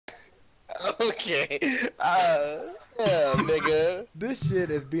Okay. Yeah, nigga. This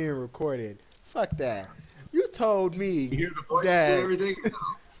shit is being recorded. Fuck that. You told You me hear the voices and that everything?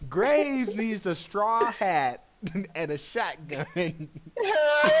 Graves needs a straw hat and a shotgun. Yeah,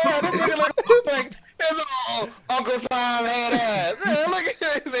 this nigga look like his old Uncle Tom had ass. Yeah, look at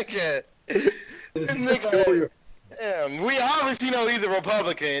this nigga. This nigga. Damn, we obviously know he's a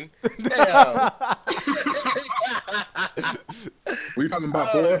Republican. Damn. What are you talking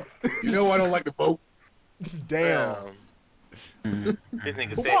about, boy? You know I don't like to vote. Damn. This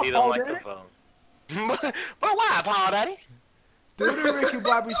nigga said he don't like the vote. But why, Paul Daddy? Do the Ricky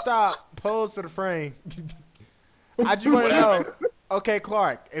Bobby stop. Pose for the frame. I just want to know. Okay,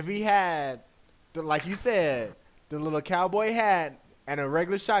 Clark, if he had, like you said, the little cowboy hat and a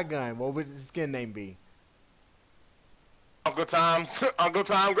regular shotgun, what would his skin name be? Uncle Tom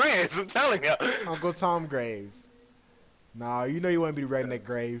Graves, I'm telling you. Uncle Tom Graves. Nah, you know you wouldn't be Redneck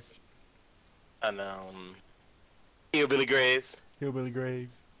Graves. I know. Hillbilly Graves. Hillbilly Graves.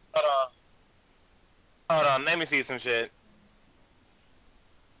 Hold on, let me see some shit.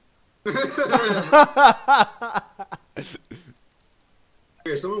 Here,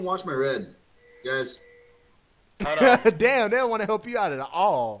 someone watch my red. Guys. Damn, they don't want to help you out at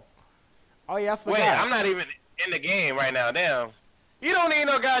all. Oh, yeah, I forgot. Wait, I'm not even in the game right now, damn. You don't need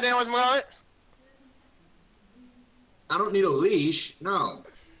no goddamn what's. I don't need a leash. No.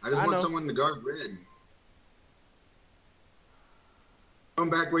 I just want know. someone to guard red.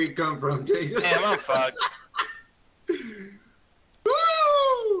 Come back where you come from, Jake. Damn, I'm fucked.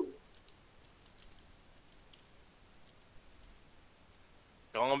 Woo!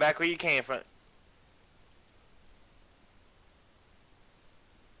 Going back where you came from.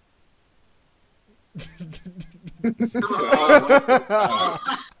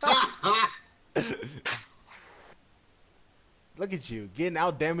 Look at you, getting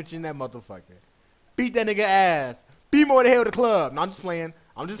out damaging that motherfucker. Beat that nigga ass. Be more the hell the club. No, I'm just playing.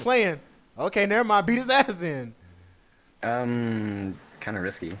 I'm just playing. Okay, never mind. Beat his ass in. Kind of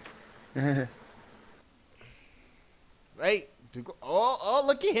risky. Right. Oh,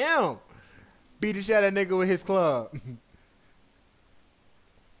 look at him. Beat the shit out of that nigga with his club.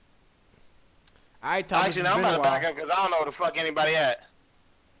 Alright, Thomas. Actually, I'm about to back up because I don't know where the fuck anybody at.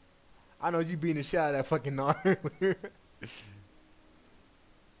 I know you beating the shit out of that fucking Nar.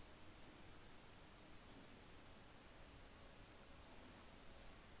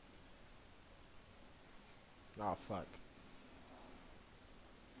 Oh, fuck.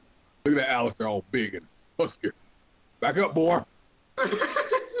 Look at that Alistair all big and muscular. Back up, boy. I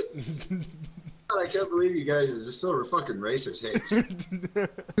can't believe you guys are just so fucking racist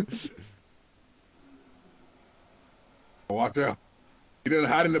hates. Watch out. He doesn't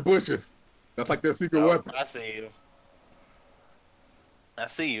hide in the bushes. That's like their secret weapon. I see you. I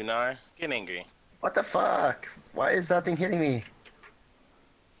see you, Nar. Get angry. What the fuck? Why is that thing hitting me?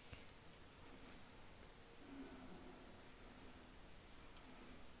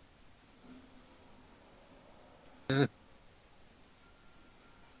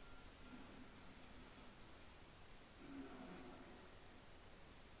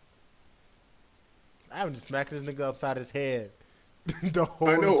 I'm just smacking this nigga upside his head the whole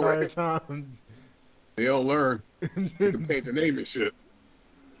entire right? time. They don't learn. They can change their name and shit.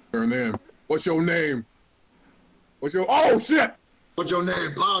 Learn them. What's your name? What's your... Oh, shit! What's your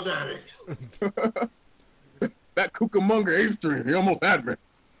name? Paul Daddy. That Cucamonga A-string, he almost had me.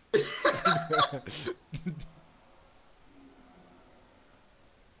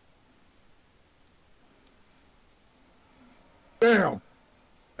 Damn.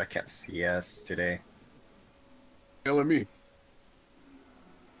 I can't see us today. Telling me.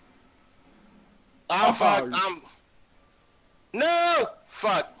 Oh, fuck. No!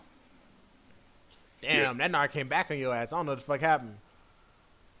 Fuck. Damn, that Nar came back on your ass. I don't know what the fuck happened.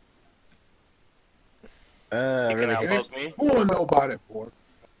 You Really can good. outpoke me. Who wanna know about it, boy?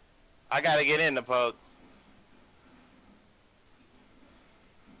 I gotta get in the poke.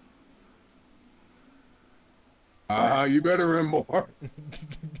 You better run more.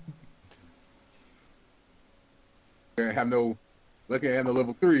 Can't have no, look at the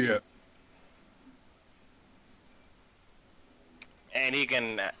level 3 yet. And he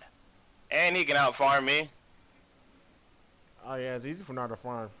can out-farm me. Oh, yeah, it's easy for Nar to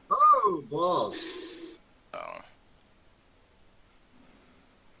farm. Oh, balls.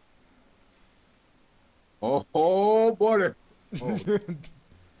 Oh, buddy. Oh.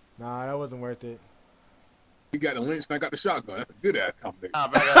 Nah, that wasn't worth it. He got the lynch and I got the shotgun. That's a good ass combination. Oh,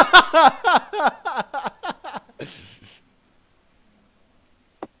 back up.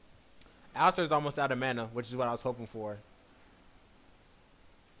 Alistair's almost out of mana, which is what I was hoping for.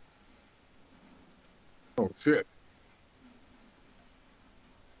 Oh shit.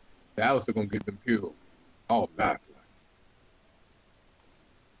 Dallas are gonna get them killed. Oh, nice.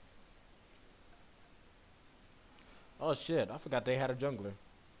 Oh shit! I forgot they had a jungler.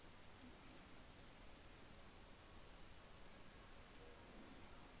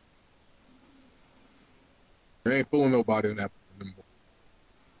 They ain't fooling nobody in that.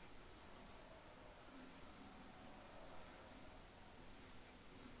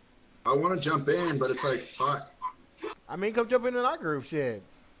 I want to jump in, but it's like, fuck. I mean, come jump into our group, shit.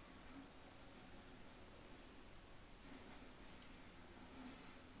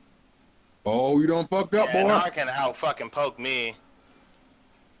 Oh, you done fucked up, boy. Nar can out fucking poke me.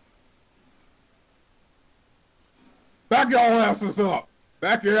 Back your asses up.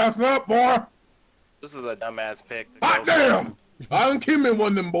 Back your ass up, boy. This is a dumbass pick. Hot damn. I done Kim in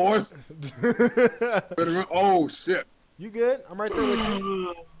one of them boys. Oh, shit. You good? I'm right there with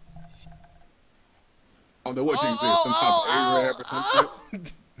you. I don't know what you think. Some type of Arab or some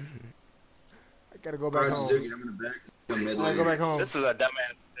shit. I gotta go back home. Suzuki, I'm gonna back. I gotta go back home. This is a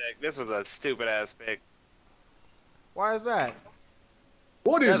dumbass pick. This was a stupid ass pick. Why is that?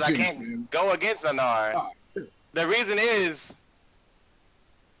 What is Because I Jinx, can't man? go against the Nar. Oh, shit. The reason is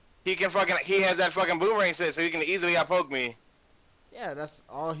he has that fucking boomerang shit, so he can easily outpoke me. Yeah, that's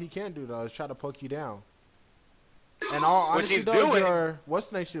all he can do though is try to poke you down. And all Which honesty he's though, doing. your what's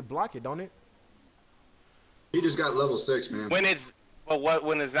the name should block it, don't it? He just got level 6, man. When it's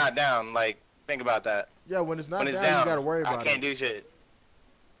when it's not down, like think about that. Yeah, when it's not When it's down, down, you gotta worry I about can't it. do shit.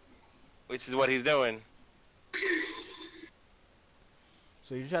 Which is what he's doing.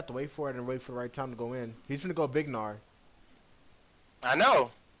 So you just have to wait for it and wait for the right time to go in. He's gonna go big Nar. I know.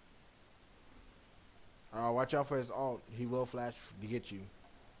 Watch out for his ult. He will flash to get you.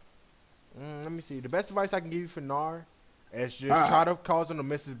 Let me see. The best advice I can give you for Nar is just try to cause him to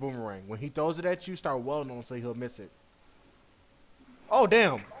miss his boomerang. When he throws it at you, start welling on him so he'll miss it. Oh,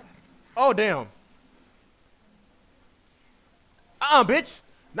 damn. Oh, damn. Bitch.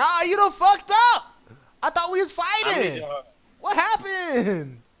 Nah, you done fucked up. I thought we was fighting. What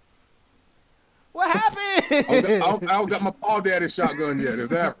happened? What happened? I don't got my Paul Daddy shotgun yet.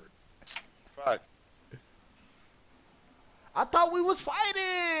 It's average. Fuck. I thought we was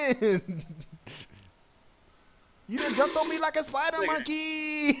fighting. You done jumped on me like a spider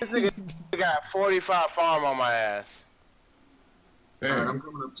monkey. This nigga got 45 farm on my ass. Alright, Damn. I'm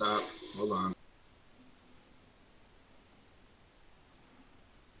coming up top. Hold on.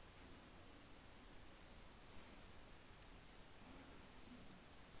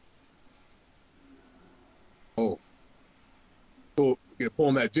 Oh. So, get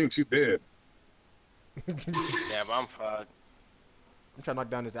pulling that Jinx, she's dead. Yeah, but I'm fucked. I'm trying to knock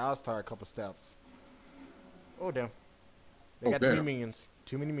down this Alistar a couple steps. Oh, damn. They Oh, got too many damn. minions.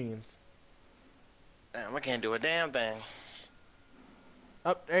 Too many minions. Damn, I can't do a damn thing.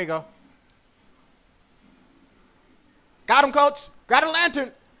 Oh, there you go. Got him, coach. Got a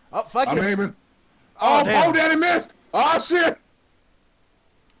lantern. Oh, fuck I'm it. aiming. Oh, Oh, damn. Paul Daddy missed. Oh, shit.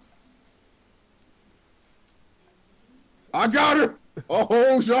 I got her.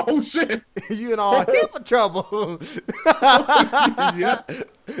 Oh shit. You in all heap of trouble. Yeah.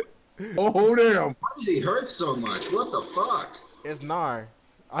 Oh, damn. Why does he hurt so much? What the fuck? It's Nar.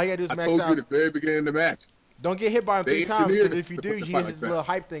 All you gotta do is I max told you out. at the very beginning of the match. Don't get hit by him They 3 times, engineered because it if you to do, put the he fight hits like his that. little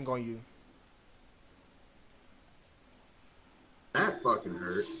hype thing on you. That fucking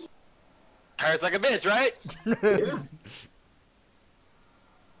hurt. Hurts like a bitch, right? Yeah.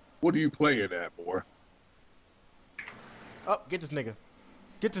 What are you playing at, boy? Oh, get this nigga.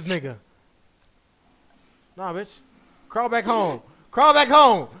 Get this nigga. Nah, bitch. Crawl back home. Crawl back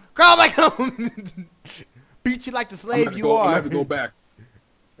home. Crawl back home. Beat you like the slave you I'm are. gonna have to go back.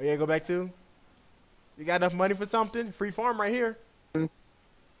 Oh, yeah, go back too? You got enough money for something? Free farm right here.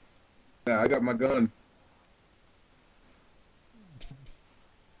 Yeah, I got my gun.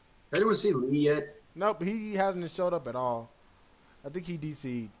 Anyone see Lee yet? Nope, he hasn't showed up at all. I think he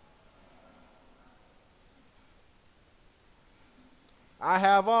DC'd. I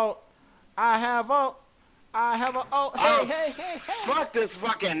have ult. I have ult. I have a ult. Hey, Oh, hey, hey, hey. Fuck this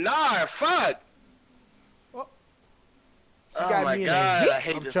fucking Nar. Fuck. Oh. She Oh got my me God, in I a hate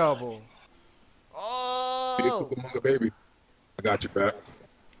heap of this. trouble. Hey, Oh. Cucamonga baby. I got you back.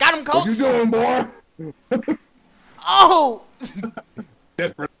 Got him, What coach. you doing, boy? Oh.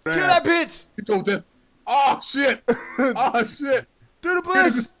 Desperate Kill ass. that bitch. You told that. Oh shit. Oh shit. Through the Get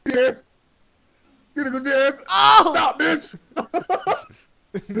a bush. Gutierrez. Get a Gutierrez. Oh. Stop, bitch.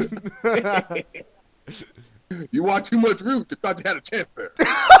 You watch too much Root. You thought you had a chance there. My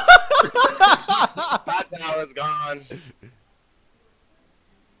tower's gone.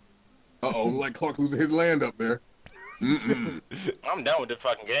 Uh Uh-oh, like Clark losing his land up there. Mm-mm. I'm done with this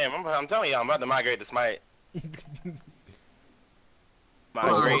fucking game. I'm telling you, I'm about to migrate to Smite.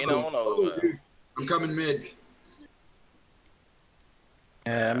 Migrating on over. Dude, I'm coming mid.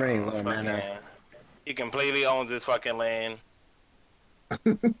 Yeah, I'm running low Fucking mana. man. He completely owns his fucking land.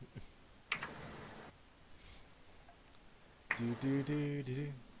 Do do do do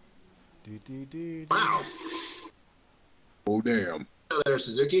do do do. Wow. Oh, damn. Hello there,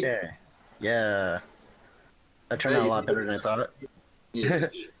 Suzuki. Yeah. Yeah. That turned out a lot better than I thought. Yeah.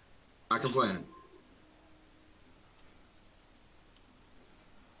 Not complaining.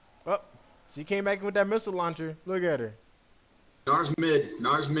 Oh, she came back with that missile launcher. Look at her. Nars mid.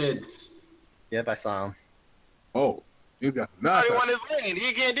 Nars mid. Yep, I saw him. Oh, he's got some He already nice. won his lane.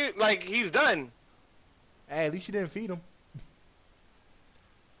 He can't do like he's done. Hey, at least you didn't feed him.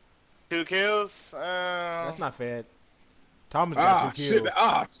 2 kills. That's not fair. Thomas got 2 kills. Shit.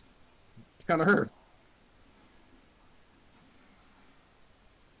 Ah, kind of hurt.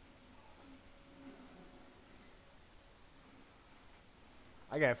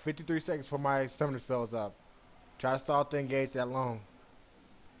 I got 53 seconds for my summoner spells up. Try to stall the engage that long.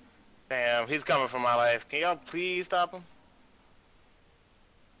 Damn, he's coming for my life. Can y'all please stop him?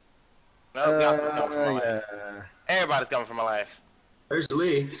 No, Yasuo's coming for my life. Yeah. Everybody's coming for my life. There's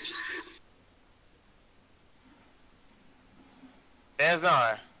Lee. There's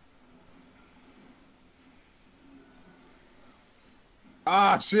Nar.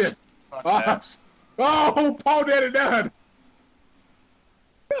 Ah, shit. Fuck Ah, that. oh, Paul Daddy died.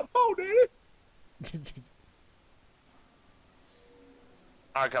 Paul Daddy.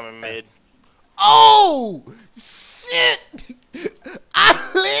 Nar coming mid. Oh! Shit!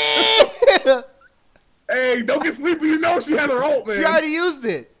 I live! Hey, don't get sleepy. You know she had her ult, man. She already used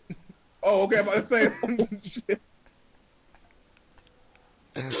it. Oh, okay. I'm about to say. Oh, shit.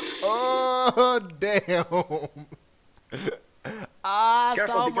 Oh, damn. I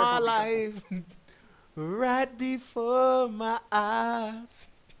Careful, saw be my careful, be life right before my eyes.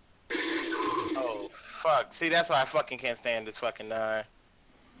 Oh fuck. See, that's why I fucking can't stand this fucking Nar.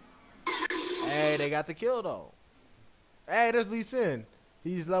 Hey, they got the kill, though. Hey, there's Lee Sin.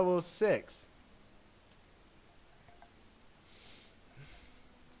 He's level 6.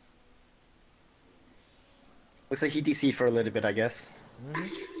 Looks like he DC for a little bit, I guess.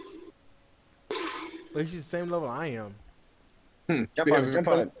 But he's the same level I am. Jump on it, jump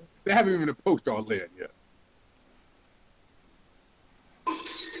on it. They haven't even approached our land yet.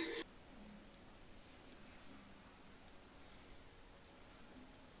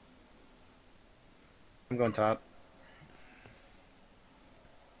 I'm going top.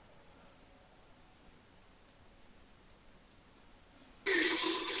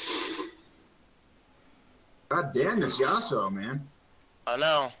 God damn this Yasuo, man. I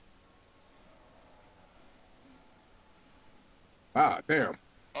know. Ah, damn.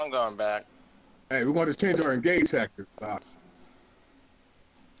 I'm going back. Hey, we're going to change our engage tactics.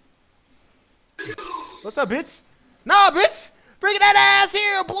 What's up, bitch? Nah, bitch! Bring that ass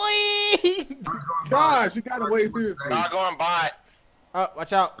here, boy! Gosh, you got away seriously. Nar going bot. Oh,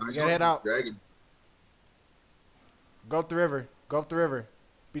 watch out. You gotta head out. Dragon. Go up the river. Go up the river.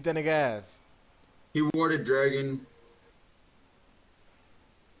 Beat that nigga ass. He warded Dragon.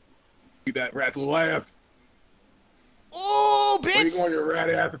 Eat that rat's little ass. Ooh, Where you bitch! going, you rat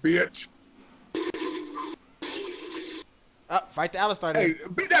ass bitch? Fight the Alistar. Hey,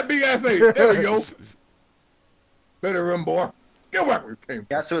 beat that big ass thing. There we go. Better run, boy. Get back where you came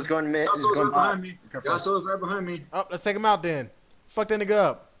from. Yasuo's going mid. He's Yasuo's going right behind bot. me. Yasuo's right behind me. Oh, let's take him out then. Fuck that nigga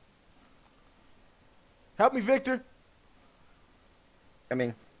up. Help me, Victor. I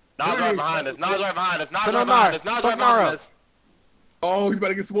mean, Nar's right behind us. Nar's right behind us. Nar's Turn right on behind Nar. us. Nar's Fuck right Nar behind up. us. Oh, he's about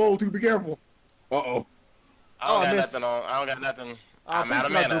to get swole too. Be careful. Uh-oh. I don't I got missed. nothing on. I don't got nothing. Oh, I'm please out of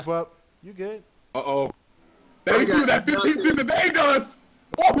do not mana. group up. You good? Uh-oh. Thank you. That 15 cents a day does.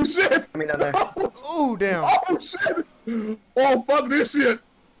 Oh, shit. I mean, down there. Ooh, damn. Oh, shit. Oh, fuck this shit.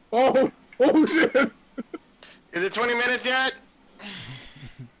 Oh shit. Is it 20 minutes yet?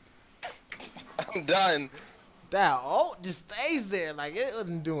 I'm done. That ult just stays there like it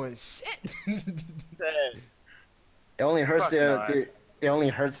wasn't doing shit. It only hurts Fuck it only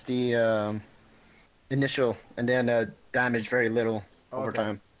hurts the initial and then damage very little over Okay.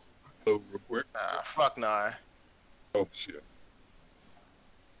 time. Oh, real quick. Fuck Nar. Oh, shit.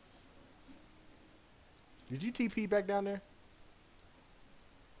 Did you TP back down there?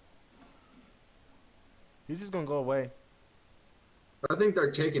 He's just gonna go away. I think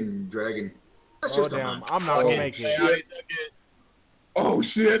they're taking Dragon. That's Oh just a damn, hunt. I'm not Oh, gonna make They it. already took it. Oh,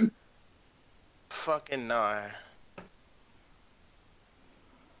 shit. Fucking Nar.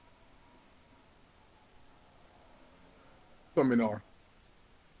 from me, Nar.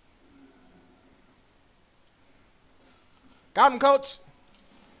 Got him, coach.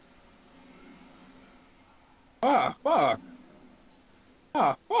 Ah, fuck.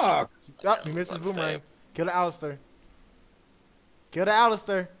 Ah, fuck. Oh, he missed his boomerang. Kill the Alistair. Kill the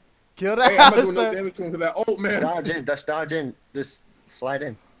Alistair. Kill the Hey, I'm not doing no Alistair. damage to him because that old man. Dodge in. Just dodge in. Just slide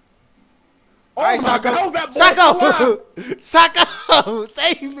in. Oh All right, my Shako. God, that boy alive. Shako! Shako!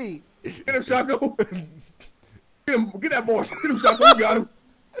 Save me! Get him, Shako. Get him, get that boy. Get him, Shako. You got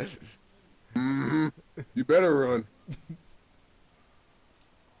him. You better run.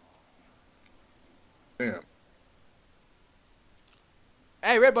 Damn.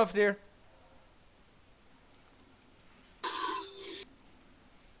 Hey, red buff's here.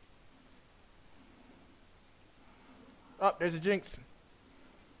 Oh, there's a Jinx.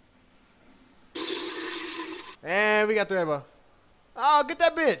 And we got the red buff. Oh, get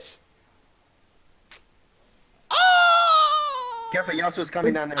that bitch. Oh! Careful, Yasuo's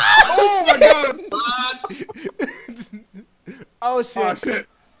coming down there. Oh my God. Oh, shit. Oh shit.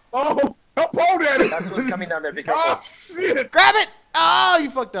 Oh, help Paul Daddy. Yasuo's coming down there. Be careful. Oh shit. Grab it! Oh, you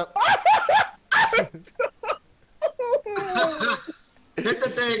fucked up. Hit the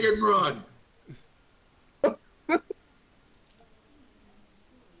thing and run.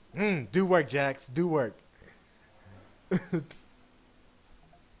 Do work, Jax. Do work.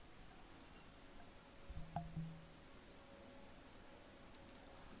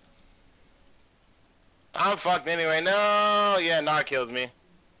 I'm fucked anyway. No, yeah, Nar kills me.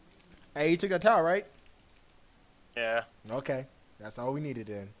 Hey, you took that tower, right? Yeah. Okay. That's all we needed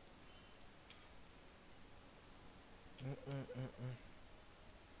then.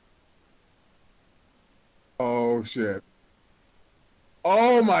 Oh shit.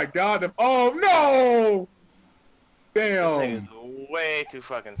 Oh my God. Oh no. This Damn. nigga's way too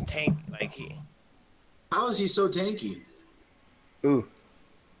fucking tanky. Like he. How is he so tanky? Ooh.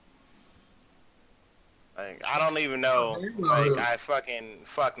 Like I don't even know. Like I fucking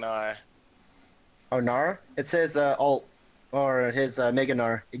fuck Nar. Oh, Nara? It says alt or his Mega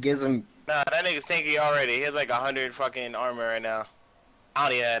Nar. It gives him. Nah, that nigga's tanky already. He has like 100 fucking armor right now. I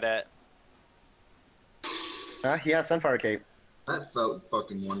don't even have that. He has Sunfire Cape. That felt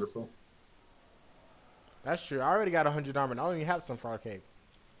fucking wonderful. That's true. I already got 100 armor. I don't even have some far cape.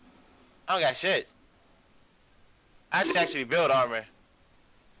 I don't got shit. I have to actually build armor.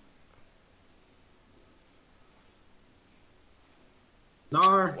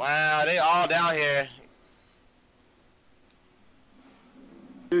 Nar, Wow, they all down here.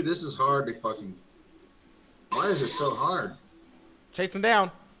 dude, this is hard to fucking. Why is it so hard? Chase him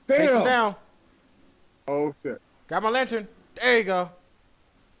down. Chase him Damn. down. Oh shit. Got my lantern. There you go.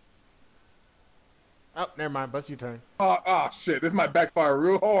 Oh, never mind. Bust your turn. Oh shit. This might backfire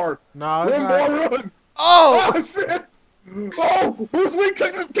real hard. No, it's Run, not. boy, run. Oh! Oh shit. Oh, Bruce Lee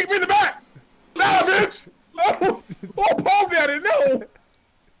kick me in the back. Nah, bitch. Oh, Paul Daddy, no.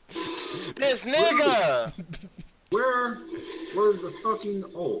 This nigga! Where's the fucking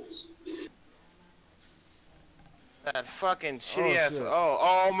ult? That fucking shitty Oh, ass. shit.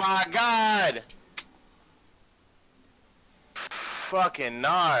 Oh my god! Fucking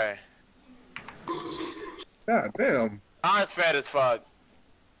Nar. God damn. Nar's fat as fuck.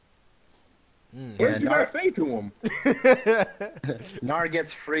 What Yeah, did you Nar- guys say to him? Nar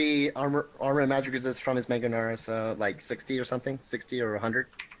gets free armor and magic resist from his Mega Nar, so like 60 or something, 60 or 100.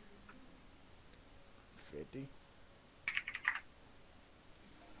 50.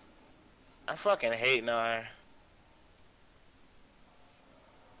 I fucking hate Nar.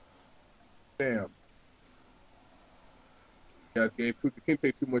 Damn. You guys gave Kuta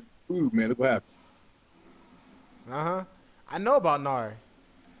Kente too much food, man. Look what happened. Uh-huh. I know about Nar.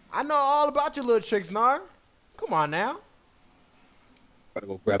 I know all about your little tricks, Nar. Come on now. Gotta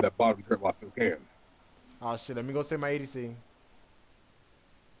go grab that bottom turn while I still can. Oh, shit. Let me go save my ADC.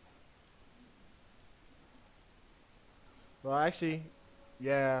 Well, actually,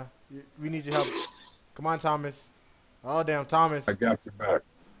 yeah. We need your help. Come on, Thomas. Oh, damn, Thomas. I got your back.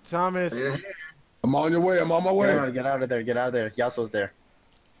 Thomas. Yeah. I'm on your way. I'm on my way. Get out of there, get out of there. Yasuo's there.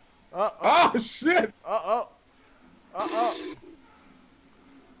 Oh, shit. Uh-oh. Uh-oh.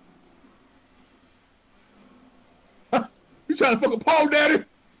 You trying to fuck a Paul Daddy?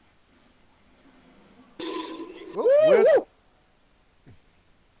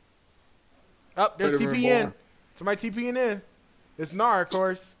 Oh, there's Wait a minute, TP in. boy. Somebody TPing in. It's Nar, of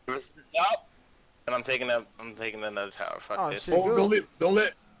course. Yup. And I'm taking another tower. Fuck Oh, this. shit. Oh, don't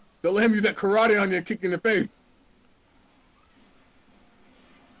let him use that karate on you and kick you in the face.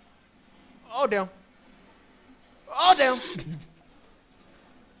 Oh, damn. Oh, damn.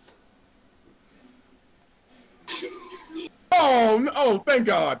 Oh, no. Oh, thank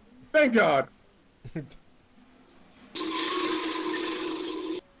God. Thank God.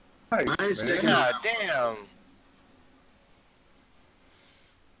 Nice, Nice, man. taking God damn.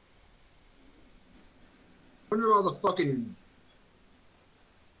 Wonder all the fucking.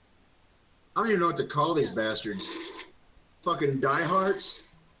 I don't even know what to call these bastards. Fucking diehards.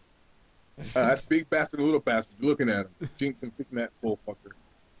 That's big bastard, little bastard. You're looking at him. Jinx and fixing that bull fucker.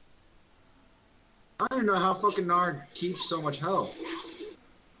 I don't even know how fucking Nard keeps so much health.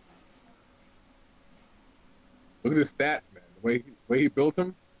 Look at his stats, man. The way he built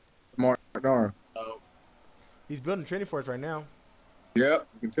him. Smart darn. Oh. He's building Trinity Force right now. Yep,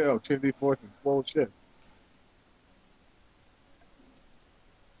 you can tell. Trinity Force and swole shit.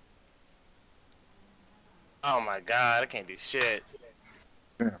 Oh my God, I can't do shit.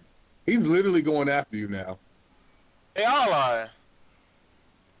 Damn. He's literally going after you now. They all are.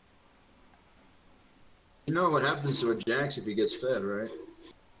 You know what happens to a Jax if he gets fed, right?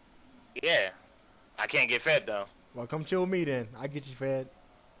 Yeah. I can't get fed though. Well, come chill with me then. I get you fed.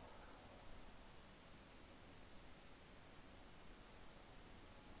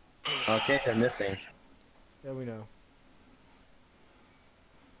 Okay, they're missing. Yeah, we know.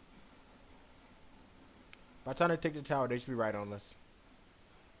 By the time they take the tower, they should be right on us.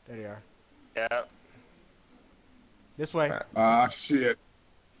 There they are. Yeah. This way. Ah, shit.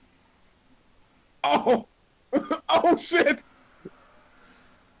 Oh! Oh, shit!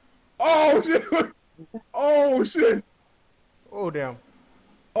 Oh, shit! Oh, shit! Oh, damn.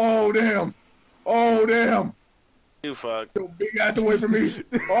 Oh, damn! Oh, damn! You fuck. Your big ass away from me!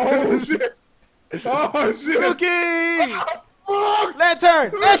 Oh, shit! Oh, shit! Suki! Fuck!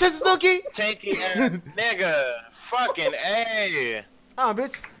 Lantern! Lantern, Suki! Tanky ass nigga. Fucking A. Nah,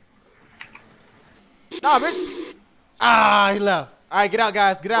 bitch. Nah, bitch. Ah, he left. All right, get out,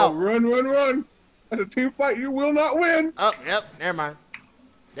 guys. Get Oh, out. run, run, run! That's a team fight. You will not win. Oh, yep. Never mind.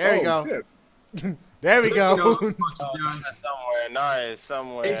 There we go. Shit. There we You know, go. fucking Oh, done. that's somewhere. Nice.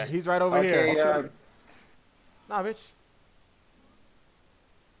 Somewhere. He's right over Okay, here. Nah, bitch.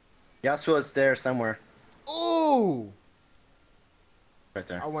 Yasuo's there somewhere. Ooh. Right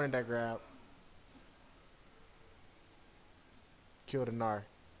there. I wanted that grab. Kill the Gnar.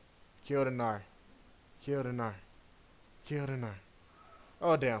 Kill the Gnar. Kill the Gnar. Kill the Gnar.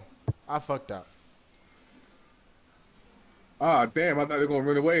 Oh, damn. I fucked up. Ah, damn! I thought they were gonna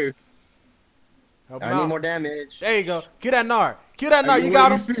run away. Help him I need out. more damage. There you go. Kill that Gnar. Kill that Gnar. Hey, You what got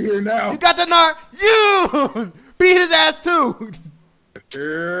do him. you see here now? You got the Gnar. You beat his ass too.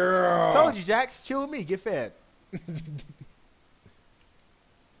 Yeah. Told you, Jax. Chill with me. Get fed.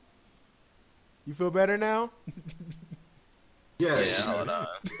 You feel better now? Yes. Yeah, hold on.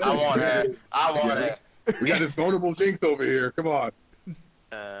 I want her. I want her. We got this vulnerable Jinx over here. Come on.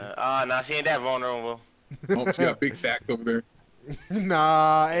 Oh, no, she ain't that vulnerable. Oh, she got big stacks over there.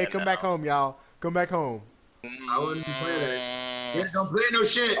 Nah. Hey, Yeah, come no. back home, y'all. Come back home. I wouldn't play that. Yeah, don't play no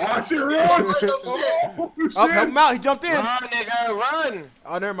shit. Oh, shit, run! Oh, shit. Oh, help him out. He jumped in. Run, nigga, run.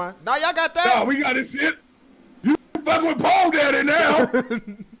 Oh, never mind. Nah, y'all got Nah, that. we got this shit. You fucking with Paul Daddy now.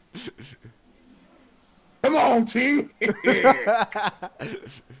 Come on, team. Yeah. Alright,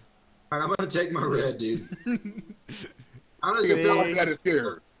 I'm gonna take my red, dude. I'm gonna See? get I got it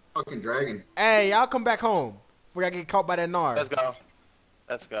scared. fucking dragon. Hey, y'all come back home before y'all get caught by that Gnar. Let's go.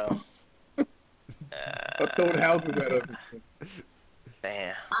 Let's go. I'm throwing houses at us.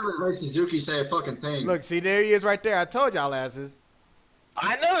 Damn. I haven't heard Suzuki say a fucking thing. Look, see, there he is right there. I told y'all asses.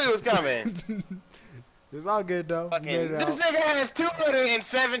 I knew he was coming. It's all good, though. We made Fucking, it this out. nigga has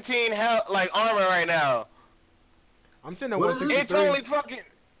 217 health, like armor right now. I'm sitting at What is it? It's 163. only fucking.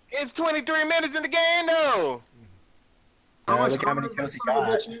 It's 23 minutes in the game though. Look how many kills he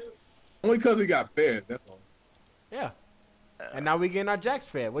got. Only because he got fed. That's all. Yeah. And now we getting our Jax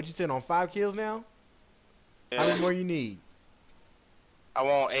fed. What you sitting on 5 kills now? How many Yeah. more you need? I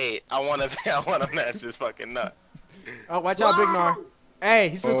want 8. I want to. I want to match this fucking nut. Oh, watch out, Big Gnar. Hey,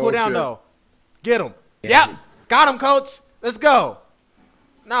 he's gonna Oh, cool down shit. though. Get him. Yeah. Yep. Got him, coach. Let's go.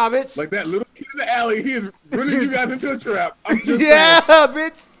 Nah, bitch. Like that little kid in the alley, he is running you guys into a trap. I'm just Yeah,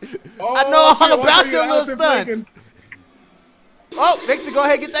 bitch. saying. I know shit, all watch about out, your you little out there stunts. flanking. Oh, Victor, go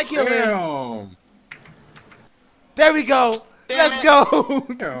ahead, get that kill in. Damn. There we go. Damn Let's it. go.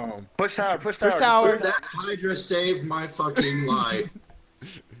 Damn. Push tower, push tower. Push just tower. push That Hydra saved my fucking life.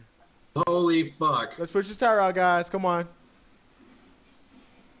 Holy fuck. Let's push this tower out, guys. Come on.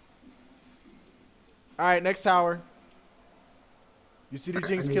 All right, next tower. You see the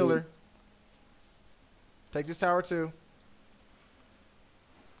Jinx killer. Take this tower too.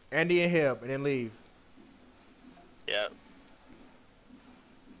 Andy and Hib, and then leave. Yep.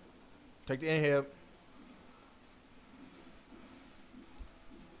 Take the Inhib.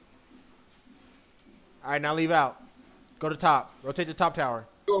 All right, now leave out. Go to top. Rotate the top tower.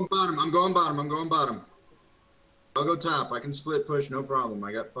 Going bottom. I'm going bottom. I'm going bottom. I'll go top. I can split push, no problem.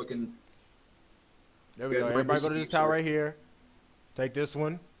 I got fucking. There we go. Everybody go to this tower right here. Take this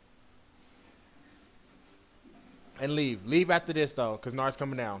one. And leave. Leave after this, though, because Nar's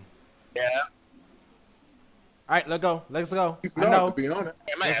coming down. Yeah. All right, let's go. Let's go. He's I know. being on it.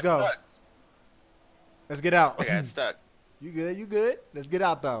 Let's go. Let's get out. I got stuck. You good? You good? Let's get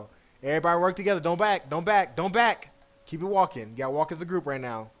out, though. Everybody work together. Don't back. Don't back. Don't back. Keep it walking. You got to walk as a group right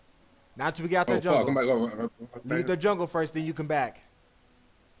now. Not until we get out their jungle. Leave the jungle first, then you can back.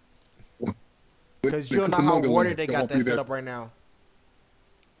 Because you don't know how watered they got that set up right now.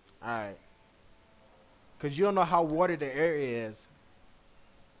 All right. Because you don't know how watered the area is.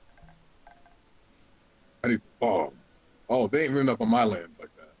 I need oh, they ain't running up on my land like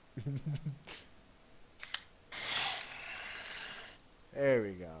that. There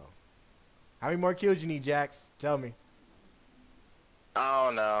we go. How many more kills you need, Jax? Tell me. I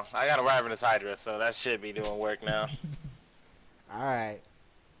don't know. I got a Ravenous Hydra, so that should be doing work now. All right.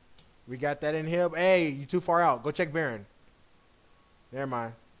 We got that in here. Hey, you too far out. Go check Baron. Never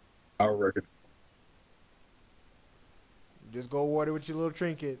mind. I reckon. Just go water with your little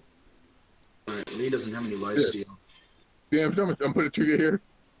trinket. Alright, Lee doesn't have any lifesteal. Damn, I'm putting a trigger here.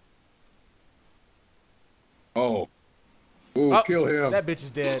 Oh. Ooh, kill him. That bitch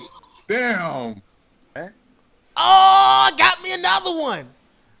is dead. Damn. Oh, got me another one.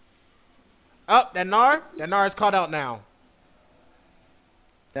 Oh, that Nar is caught out now.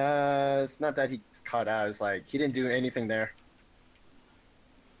 It's not that he's caught out. It's like he didn't do anything there.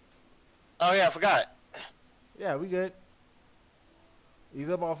 Oh, yeah, I forgot. Yeah, we good. Ease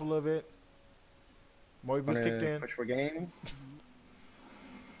up off a little bit. Moibu's kicked in. Push for game.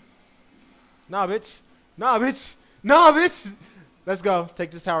 Nah, bitch. Nah, bitch. Nah, bitch. Let's go.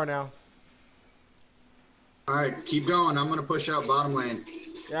 Take this tower now. Alright, keep going. I'm gonna push out bottom lane.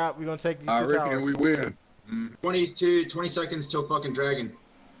 Yeah, we're gonna take these I two reckon towers. we win. 20 seconds till fucking dragon.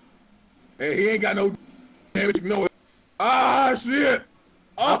 Hey, he ain't got no damage. You know it. Ah, shit.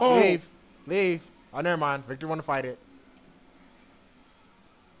 Oh. Leave. Leave. Oh, never mind. Victor want to fight it.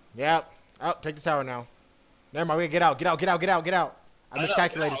 Yep. Oh, take the tower now. Never mind. We gotta get out. Get out. Get out. Get out. Get out. I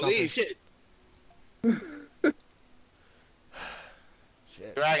miscalculated something. Leave, shit.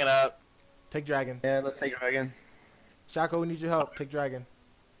 Shit. Dragon up. Take dragon. Yeah, let's take dragon. Shako, we need your help. Take dragon.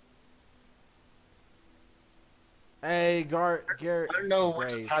 Hey, Garrett. I don't know what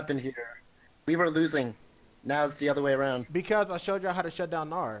just happened here. We were losing. Now it's the other way around. Because I showed y'all how to shut down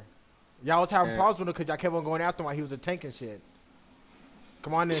Nar. Y'all was having problems with him because y'all kept on going after him while he was a tank and shit.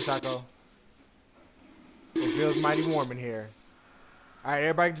 Come on in, Shako. It feels mighty warm in here. All right,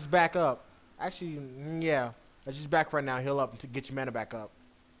 everybody just back up. Actually, yeah. Let's just back right now. Heal up to get your mana back up.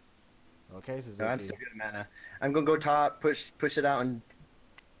 Okay, No, I'm still good at mana. I'm gonna go top, push it out, and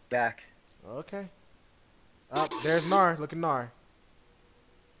back. Okay. Up there's Nar. Look at Nar.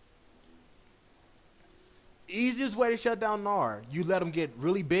 Easiest way to shut down Nar. You let him get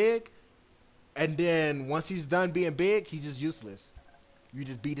really big, and then once he's done being big, he's just useless. You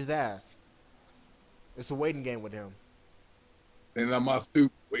just beat his ass. It's a waiting game with him. And I'm on my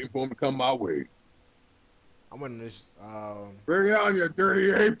stoop, waiting for him to come my way. I'm in this. Bring it on, you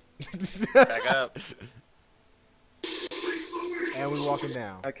dirty ape. Back up. And we walking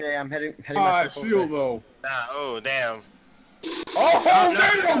down. Okay, I'm heading Ah, myself shield over. though. Nah, oh, damn. Oh,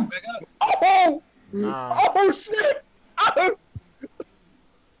 damn! Back up. Oh! Oh, shit! Oh.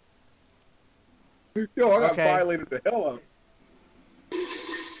 Yo, I got violated the hell out.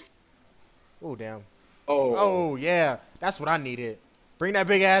 Oh, damn. Oh. Oh, yeah. That's what I needed. Bring that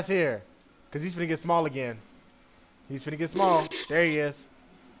big ass here. Because he's finna get small again. He's finna get small. There he is.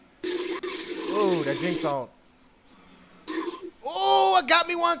 Ooh, that Jinx ult. Ooh, I got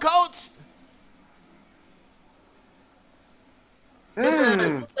me one, coach. Get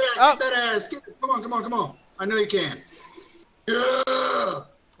that ass. Get it. Come on, come on, come on. I know you can. Yeah.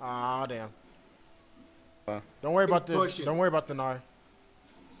 Aw, damn. Don't worry about this. Don't worry about the Nar.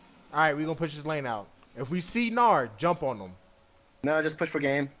 Alright, we're gonna push this lane out. If we see Nar, jump on them. No, just push for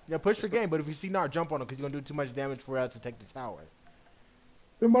game. Yeah, push the game, but if we see Nar, jump on him because he's gonna do too much damage for us to take the tower.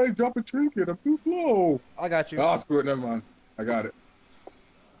 Somebody drop a trinket. I'm too slow. I got you. Oh, screw it. Never mind. I got it.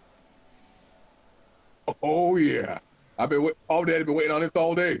 Oh, yeah. I've been all day. I've been waiting on this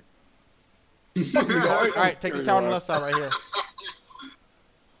all day. Alright, take the tower on the left side right here.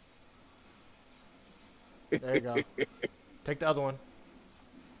 There you go. Take the other one.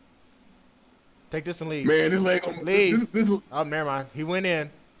 Take this and leave. Man, this leg on leave. This oh, never mind. He went in.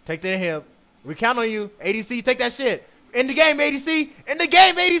 Take the hip. We count on you. ADC, take that shit. In the game, ADC. In the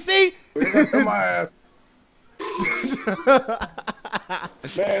game, ADC. my ass.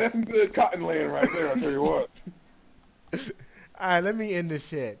 that's some good cotton land right there. I tell you what. All right, let me end this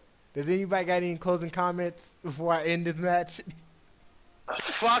shit. Does anybody got any closing comments before I end this match?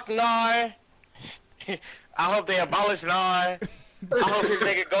 Fuck Nar. I hope they abolish Nar. I hope this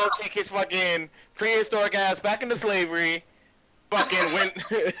nigga go take his fucking prehistoric ass back into slavery. Fucking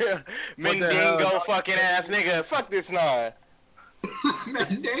Mendingo fucking ass nigga. Fuck this Nar.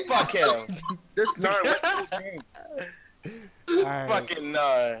 Fuck him. This Nar, what's his name? Right. Fucking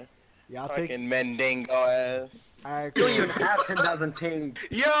Nar. Y'all Fucking take. Mendingo ass. All right, You cool. don't even have 10,000 ping.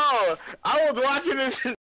 Yo, I was watching this